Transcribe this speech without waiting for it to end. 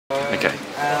Okay.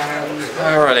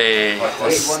 Alrighty,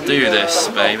 let's do this,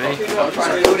 baby.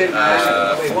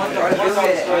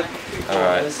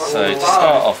 Alright, so to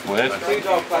start off with,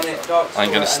 I'm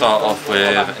going to start off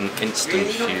with an instant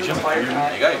fusion. Take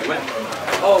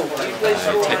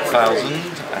 1000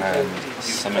 and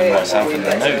summon myself in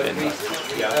the node in that.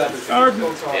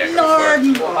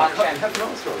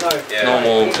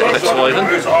 Normal Eclipse Wyvern.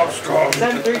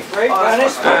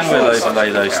 And we'll overlay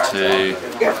those two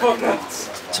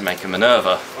to make a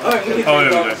Minerva.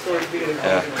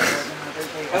 Yeah.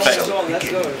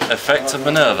 Effect of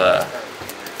Minerva.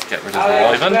 Get rid of the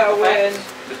Wyvern.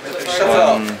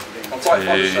 1, 2,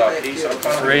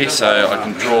 3, so I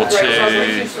can draw 2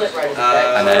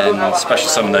 and then special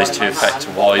summon those 2 effect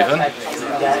Wyvern.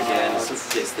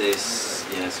 It's this,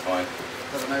 yeah, it's fine.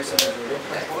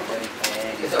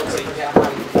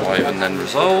 Wyvern then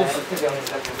resolve.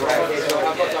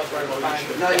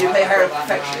 No, you play Herald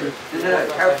Perfection. No,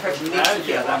 Herald Perfection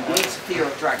needs Fear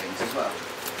of Dragons as well.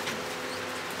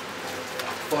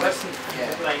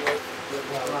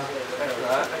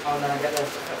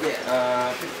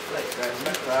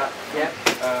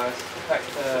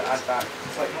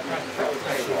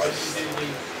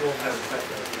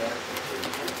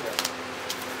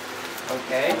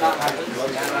 Okay, that happens.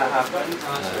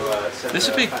 This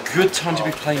would be a good time to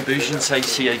be playing Bujin, say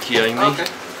Kiyomi.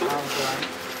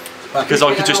 Because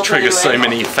I could just trigger so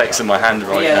many effects in my hand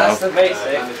right now. Yeah, that's the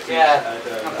basic. Yeah.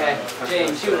 Okay.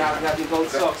 James, you and I have your gold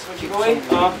socks. What you going?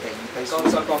 Gold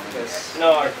sock office.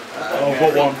 No. I've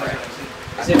got one.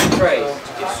 Is it for trade?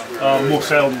 More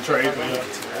sale than trade, but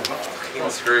yeah.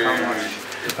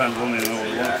 Depends on the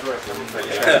order.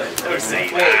 Don't say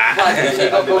that. Wait, you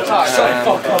got gold socks? Sorry,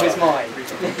 fuck off, it's mine.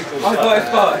 I got it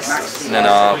first. And then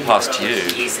I'll pass to you.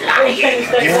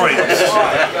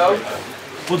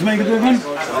 What do you make it do again?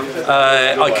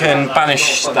 I can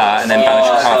banish that and then banish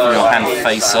a card from your hand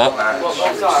face up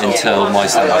until my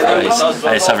standby phase.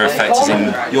 This other effect is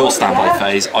in your standby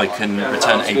phase. I can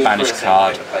return a banished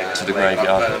card to the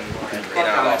graveyard.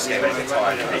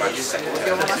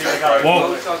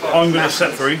 Well, I'm going to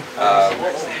set 3.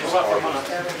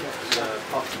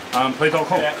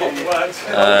 Play.com.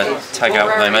 Tag out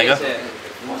with Omega.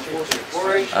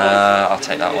 I'll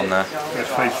take that one there.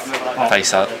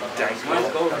 Face up.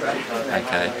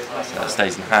 Okay, so that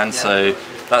stays in hand. So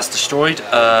that's destroyed.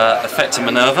 Effect of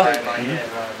Minerva.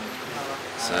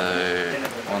 So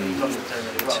 1,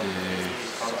 2,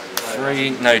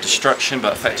 3. No destruction,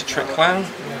 but effect of Trick Clown.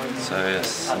 So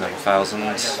it's another 1000.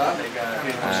 And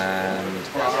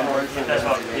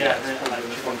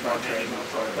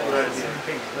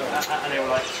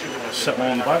set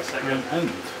one on the back and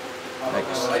end.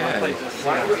 Okay.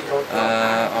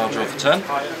 I'll draw for turn.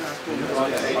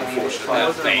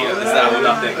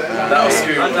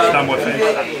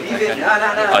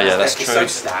 Oh yeah, that's true.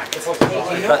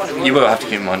 But you will have to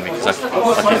keep in mind because I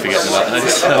keep forgetting about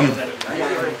those.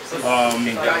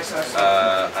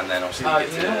 And then obviously you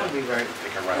get to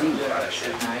pick a random banish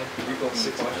it. You've got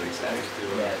 6 batteries left.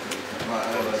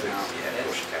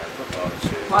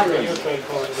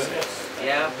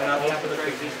 Yeah, but I'll have the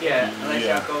trophies, yeah, unless you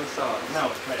have gold stars.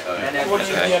 No, okay,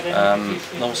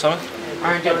 normal summon?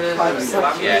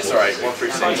 Yeah, it's alright, 1 through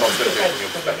 6, I'm going to do it from your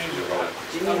perspective.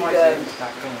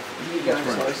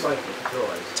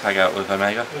 Tag out with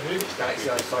Omega.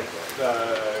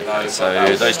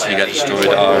 So those 2 get destroyed.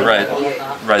 I'll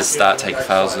res that, take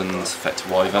 1000, effect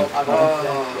of Wyvern.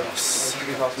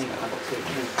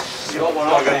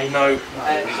 No.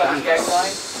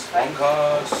 1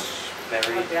 card. I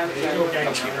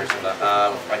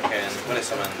can, when it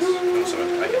summons, I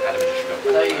can add a magician.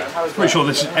 Pretty sure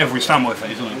this is every standby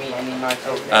phase, isn't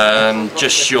it?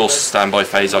 Just your standby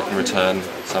phase, I can return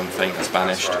something that's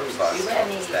banished.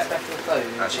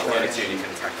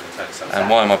 And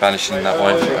why am I banishing that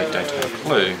one? I don't have a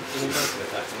clue.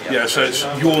 Yeah, so it's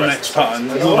your next turn,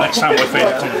 your next standby phase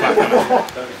that comes back, isn't it?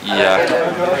 Yeah.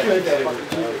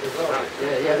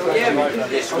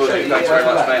 Yes, we'll do. Thanks very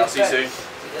much, mate. I'll see you soon.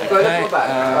 Okay,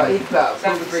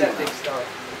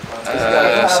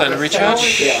 solar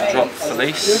recharge, drop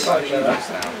Felice. See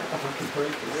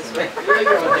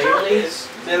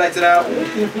you later now.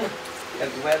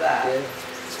 Wear that.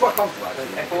 It's quite comfortable. I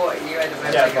thought you had a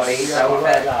very big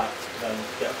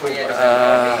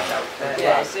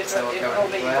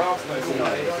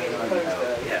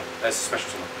yeah, that's a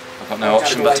special one. I've got no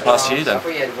option but to pass to you then.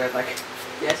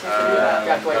 Yes,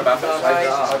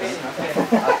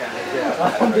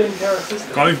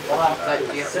 Go.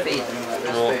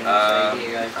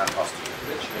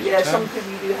 Yeah, some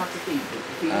people you do have to feed.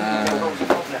 I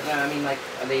mean, like,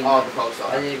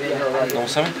 Normal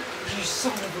summon? You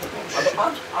son of a bitch.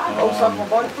 I'm also up on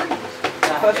by the free.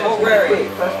 First Oh, one, where are you?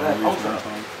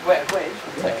 Wait.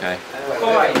 Okay.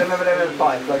 Remember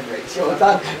 5, go for it. Sure,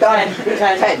 done. 10,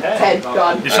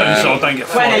 done. You're saying so I don't get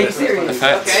 20, fired. serious.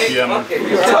 Effect. Okay. Yeah, man.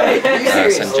 You're 20, you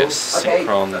serious? Send just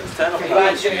synchron to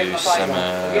summon.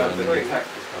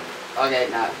 Okay,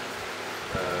 now.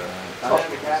 Top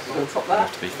that.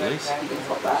 To be police. You can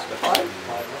top that. 5.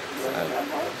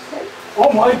 Oh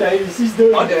my days, he's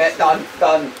doing I'll do it. Done.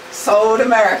 Sold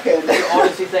American. You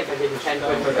honestly think I did 10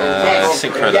 quid for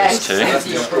Synchro those two. That's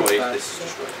destroyed. This is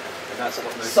destroyed.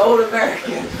 Sold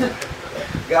American.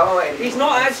 Go away. He's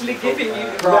not actually giving you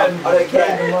the Right, I don't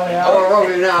care. I'm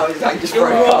wrong now. It's like just You're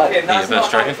throw a card. rocking, that's Yeah, not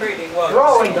best how dragon. trading works.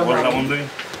 Throwing What does that one do?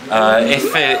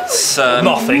 If it's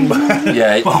Nothing, but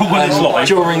yeah, when it's live.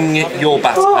 during your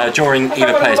during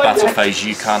either player's battle phase,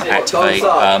 you can't activate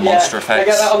monster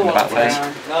effects in the battle phase.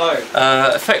 No.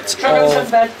 Effect of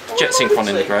Jet Synchron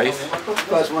in the grave.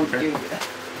 First one,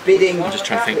 bidding. I'm just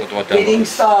trying to think what do I do. Bidding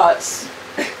starts.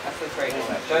 That's the trading.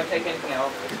 Don't take anything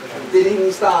else.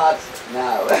 Bidding starts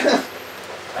now.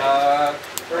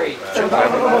 3. Jet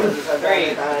Synchron.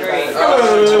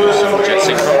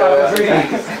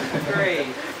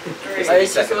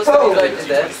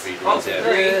 3.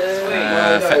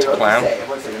 Effect of Clown.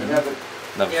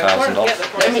 Another $1,000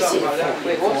 off. Let me see.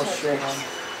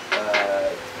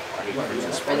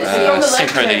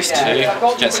 Synchro these two.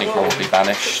 Jet Synchron will be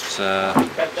banished.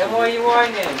 Then why are you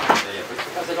whining?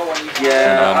 Because I don't want you to.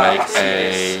 And I'll make a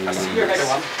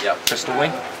Crystal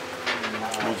Wing.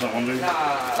 What does that one do?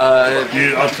 Uh, I've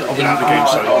been out the game,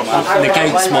 so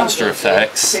negates monster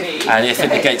effects, and if it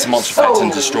negates a monster effect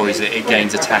and destroys it, it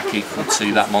gains attack equal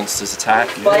to that monster's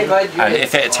attack. And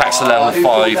if it attacks a level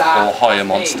 5 or higher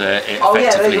monster, it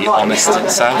effectively honest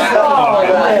itself.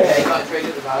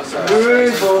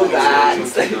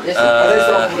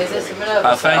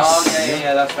 Battle phase.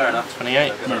 Yeah, that's fair enough.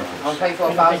 28. I'll pay for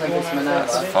 1,000 for this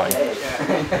Minerva. Fine.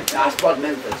 That's blood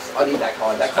Memphis. I need that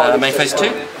card. That card Main phase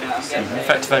 2.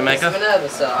 Effect of Omega.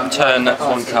 Turn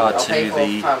one card to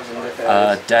the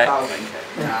deck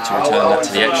to return that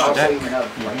to the extra deck.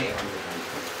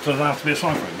 does it have to be a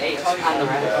cipher?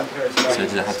 So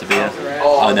does it have to be a...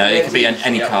 Oh no, it could be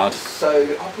any card.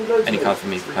 Any card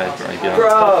from either player's graveyard.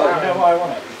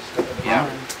 Yeah.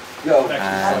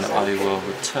 And I will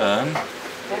return...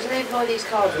 Doesn't they buy these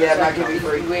cards? Yeah, like give me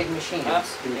really weird machines. Yeah,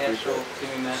 sure. Give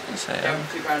me that. Say,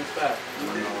 Give him £2 spare.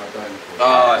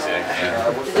 Oh, I see.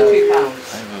 Is it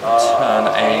 £2? I will return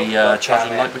a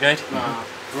Charging Light Brigade.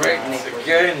 Great.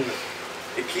 Again,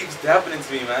 it keeps happening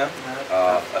to me, man.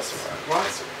 That's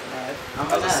alright.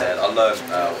 As I said, I learned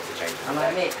what to change. Am I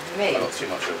me? I got too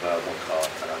much of one card,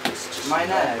 and I just My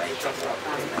not nerve. made it.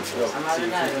 Am I the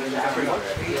nerd?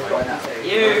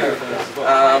 You!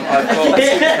 I've got 2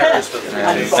 characters for the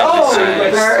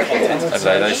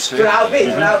Overlay those two.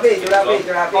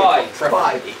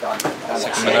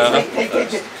 Six Minerva. Take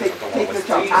the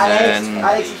chance.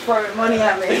 Alex is throwing money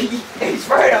at me. He's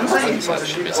throwing money. So that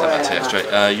should be sent back to extra.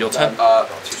 Your turn. 2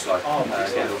 slide.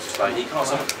 Again, also slide. He can't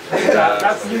summon.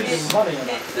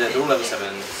 They're all level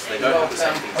 7s. They don't have the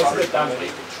same thing as the ones where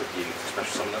you can tricky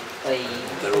special summon them.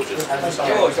 They're all just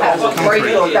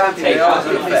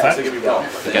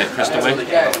Okay, Crystal Wing.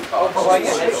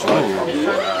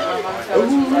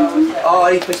 Oh, I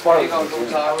need to spiral.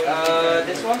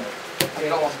 This one?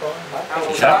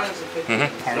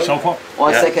 Alright, so what?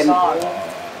 1 second.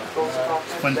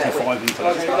 25 into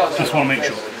that. Just want to make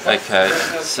sure. Okay,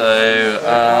 so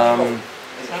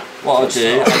what I'll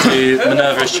do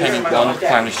Minerva is chaining 1,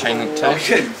 Clown is chaining 2.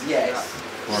 Yes.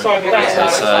 So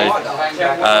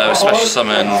special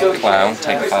summon Clown,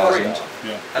 take 1,000.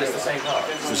 and it's the same card.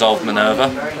 Resolve Minerva.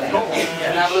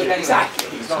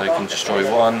 Exactly. So you can destroy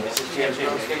 1.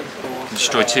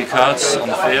 Destroy 2 cards on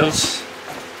the field.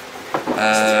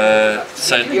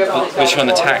 So which one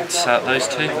attacked out those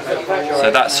 2? So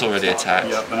that's already attacked.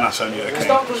 Yeah, and that's only okay.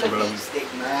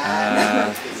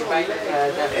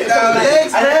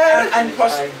 And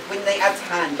plus, when they add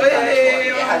hand,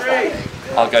 it has that.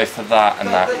 I'll go for that and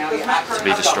that to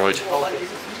be destroyed.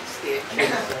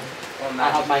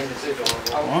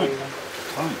 Alright.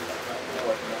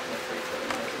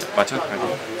 My turn.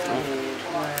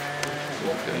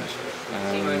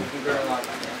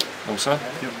 Also,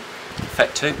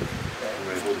 effect 2. 1,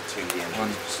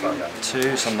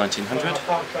 2, some 1900.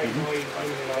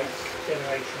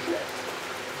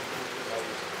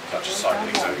 That's just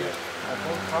cycling so good.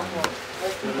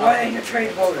 Why ain't a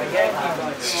trade ball again?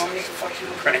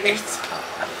 Great.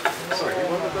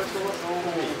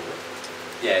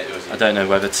 Yeah, it was. I don't know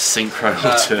whether to synchro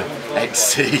or to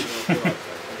XC.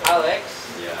 Alex?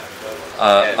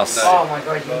 I'll Oh my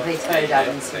god, you can play Teledad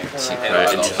and Synchro.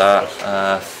 synchro into that.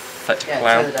 Effect Yeah,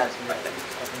 clown. Teledad.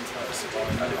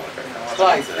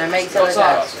 No, make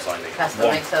Teledad. Casper,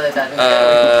 make Teledad.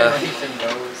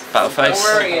 Battle face.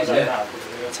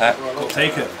 Attack.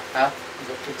 Take it.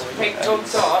 Pink on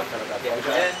top.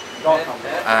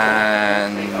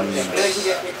 And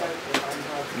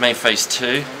main phase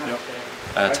 2.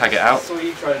 Tag it out. I saw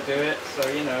you try to do it, so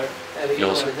you know.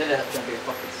 Yours.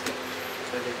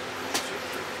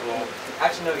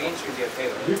 Actually, no, the intro would be okay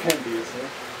though. You can do it,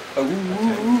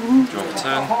 Draw for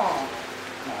turn.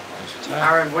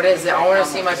 Aaron, what is it? I want to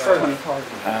see my proof.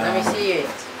 Let me see it.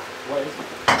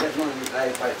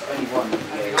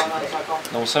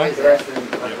 Normal summon.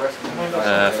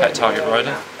 Effect target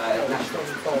rider.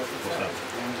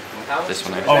 This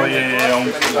one. Oh yeah, I'm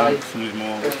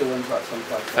more.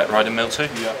 Effect rider mill 2.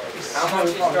 How much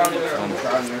is ground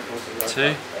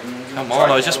 2. Come on,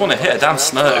 I just want to hit a damn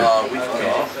snow. We've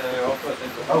got.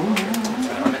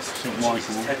 St.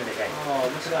 Michael.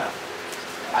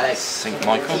 Sync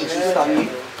Michael.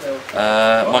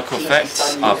 Michael effect.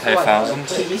 I'll pay 1,000.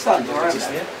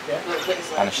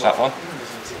 Banish that one.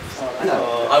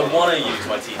 I want to use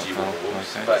my TG rules,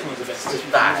 but it's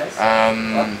bad.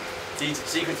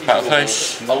 Secret TG Battle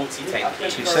face. multi-tank.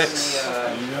 2/6.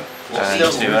 Yeah.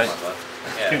 2/8.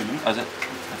 Oh, is it?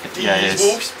 Yeah, it is.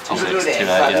 2/6, 2/8.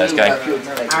 Yeah, let's go.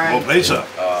 Well played, sir.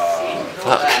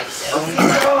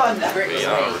 We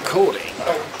are recording.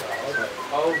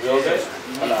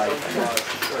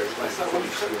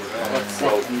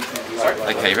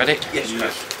 Okay, ready? Yes.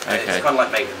 Okay. It's kind of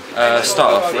like Megan.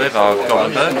 Start off with our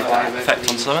Goldberg. Effect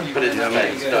on summon. But it's no,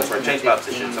 for a change battle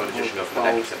position, someone just should go for the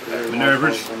neck except for the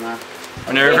Minerva.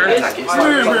 Maneuver.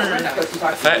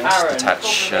 Effect.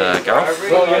 Attach Garth.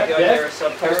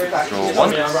 Draw 1.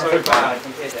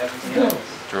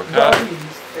 Draw a card.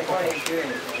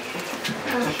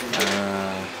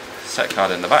 Set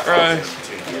card in the back row.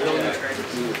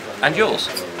 And yours.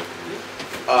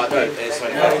 no, it's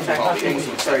like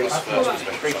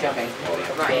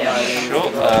Sure.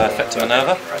 Effect to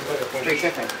Minerva.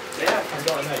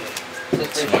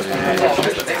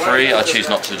 3. I choose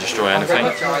not to destroy anything.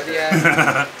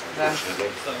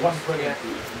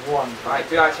 Right,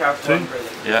 do I actually have to run really?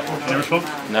 Yeah. Any response?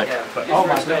 No. Oh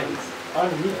my god.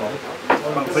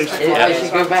 Battle face. I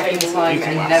should go back in time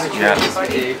and never try this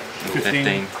with you.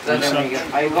 15. So there we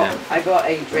go. I got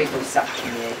a Draco sack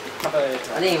from you. I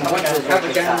didn't even want to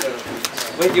Draco sack.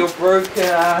 With your broken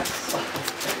ass.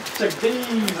 Jesus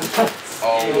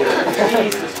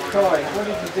Christ, what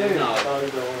did you do?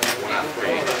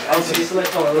 Oh, so you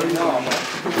select all of them now.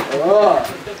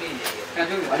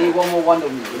 I need one more Wonder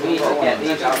Woman. We need to get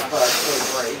these out first.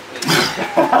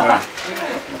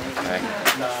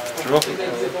 Draw.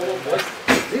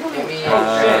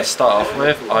 Start off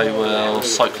with, I will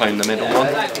cyclone the middle one.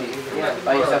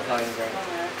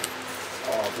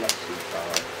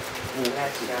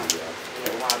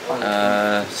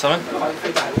 Summon.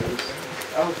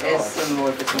 There's some more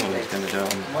Oh, it's going to do it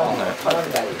on there.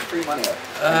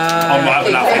 I'm not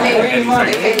having that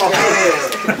thing.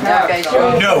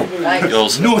 No!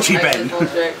 Yours. Naughty Ben!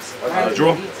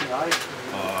 Draw.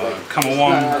 Come a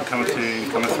 1, come a 2,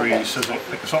 come a 3, sizzle,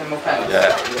 pick us up.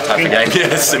 Yeah, attack again.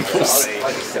 Yeah, simple.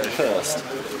 First.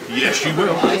 Yes, you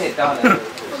will.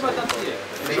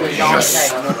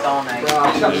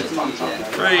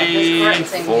 3,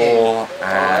 4,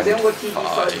 and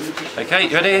 5. Okay,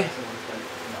 you ready?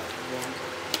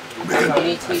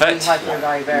 Effect.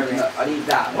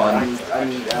 1,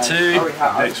 2.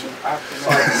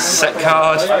 Set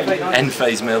card. End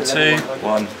phase mill 2.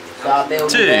 1,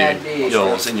 2.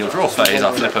 Yours. In your draw phase,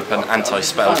 I'll flip up an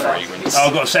anti-spell fragrance.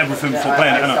 I've got to set everything before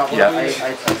playing it, haven't I? Yeah.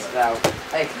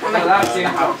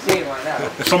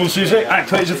 If someone sees it,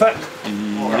 activate his effect.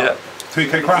 Yep.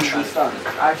 3k crash.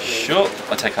 Sure.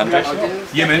 I take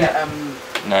 100. Yemen.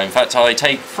 No, in fact, I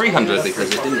take 300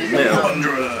 because it didn't mill.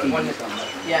 100.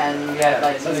 Yeah, and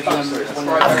like the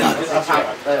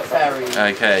fairy.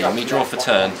 Okay, let me draw for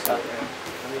turn.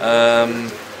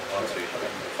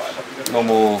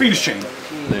 Normal Venus chain.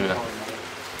 Luna.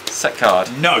 Set card.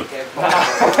 No.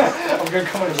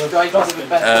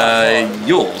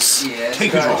 Yours.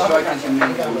 Take a draw.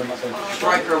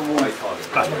 Striker and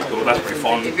Wolf. That's pretty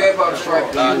fun. If you go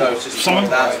Striker, no, it's just Summon?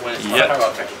 that's when it's Yep.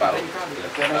 battle.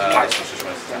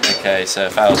 Okay, so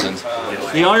 1,000.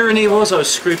 The irony was I was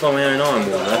screwed by my own Iron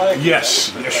Wall there.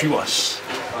 Yes, yes you was.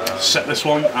 Set this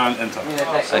one and enter.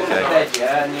 Okay.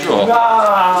 Draw.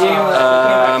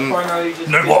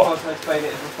 No more.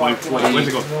 Where's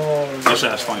it gone? That's it,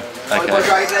 that's fine. Okay.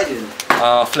 Dragon Legend.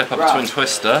 I'll flip up a Twin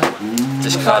Twister.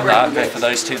 Discard that, go for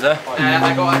those two there.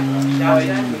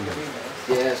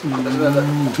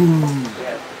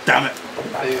 Damn it.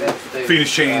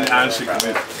 Phoenix Chain and Secret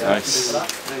Move. Nice.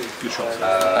 Good shot.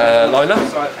 Lila?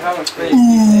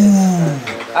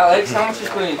 Alex, how much is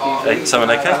Queen? Summon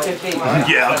AK?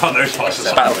 Yeah, I can't know twice.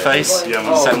 Battle phase? Yeah,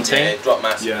 man. 17? Drop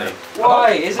massively. Yeah.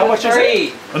 Why? Is it much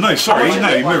free? Oh, no, sorry. No,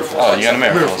 you move. Oh, you're going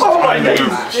to mirror force. I'm moving.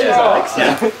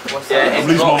 Yeah, I'm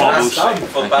losing my marbles. for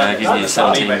the Okay, band. give me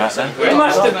 17 back then. You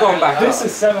must have gone back. This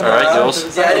is 7. Alright,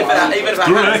 yours. Yeah, even if I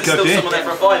Good had, work, still okay. someone there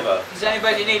for a fiver. Does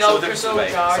anybody need Still Ultra different Soul to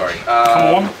me. Charge? Sorry.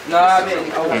 Come on. No, I mean,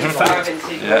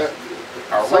 Yeah.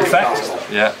 Effect.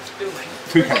 Yeah.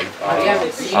 2k.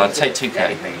 I'll take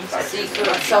 2k.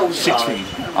 16.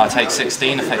 I'll take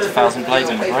 16, affect 1,000 blades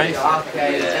on the brave.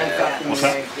 What's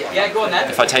that? Yeah, go on then.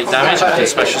 If I take damage, I can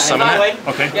special summon it.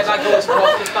 Okay. Get that gold spot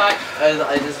back.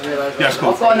 Yeah, it's cool.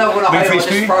 I've got another one Big I face want to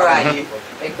speed? throw at you.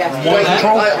 One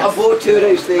control. I bought 2 of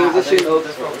those things. I should have.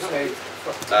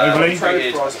 Overlay.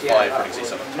 Treated as a 5 for an easy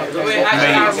summon. Wait,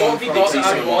 actually, Aaron, what have you got Easy that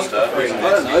summon you want? monster. Using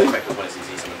this, the effect of when it's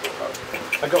easy summon book card.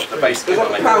 So basically, what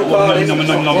I What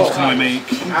numbers can I make?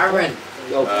 Aaron,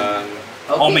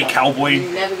 I'll make Cowboy.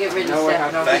 never get rid of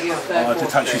Steph. I'll give you a third.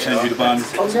 Detach you, send you the ban. I'm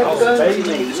never going to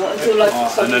me. Not until like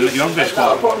And then let you have this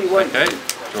one. probably won't. Okay,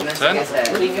 draw 10. That's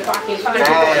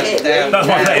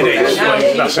my play date. That's it.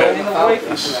 That's the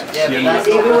end of it.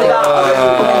 Even without. Oh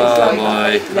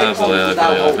boy, oh boy, oh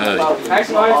boy, oh boy.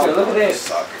 Actually, Michael, look at this.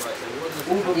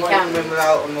 You can win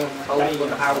without them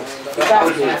out.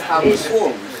 It's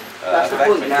swarms. That's the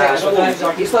point.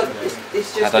 It's like it's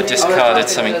just. Had I discarded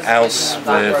something else with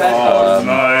Oh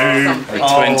no. a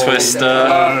Twin Twister,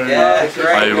 Yeah,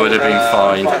 great. I would have been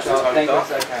fine.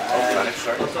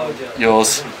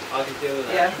 Yours.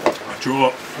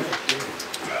 Draw.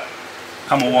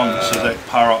 Come on one, so they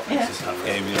power up.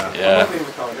 Game, yeah. Yeah,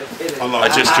 I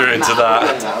just drew into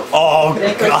that. Oh,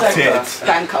 got it.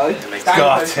 Danko.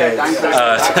 Got it.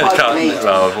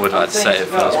 Well, I would like to say it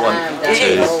first. 1,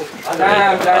 2.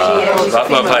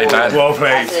 Well played, man. Well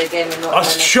played. I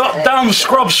shut down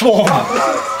Scrub Swarm.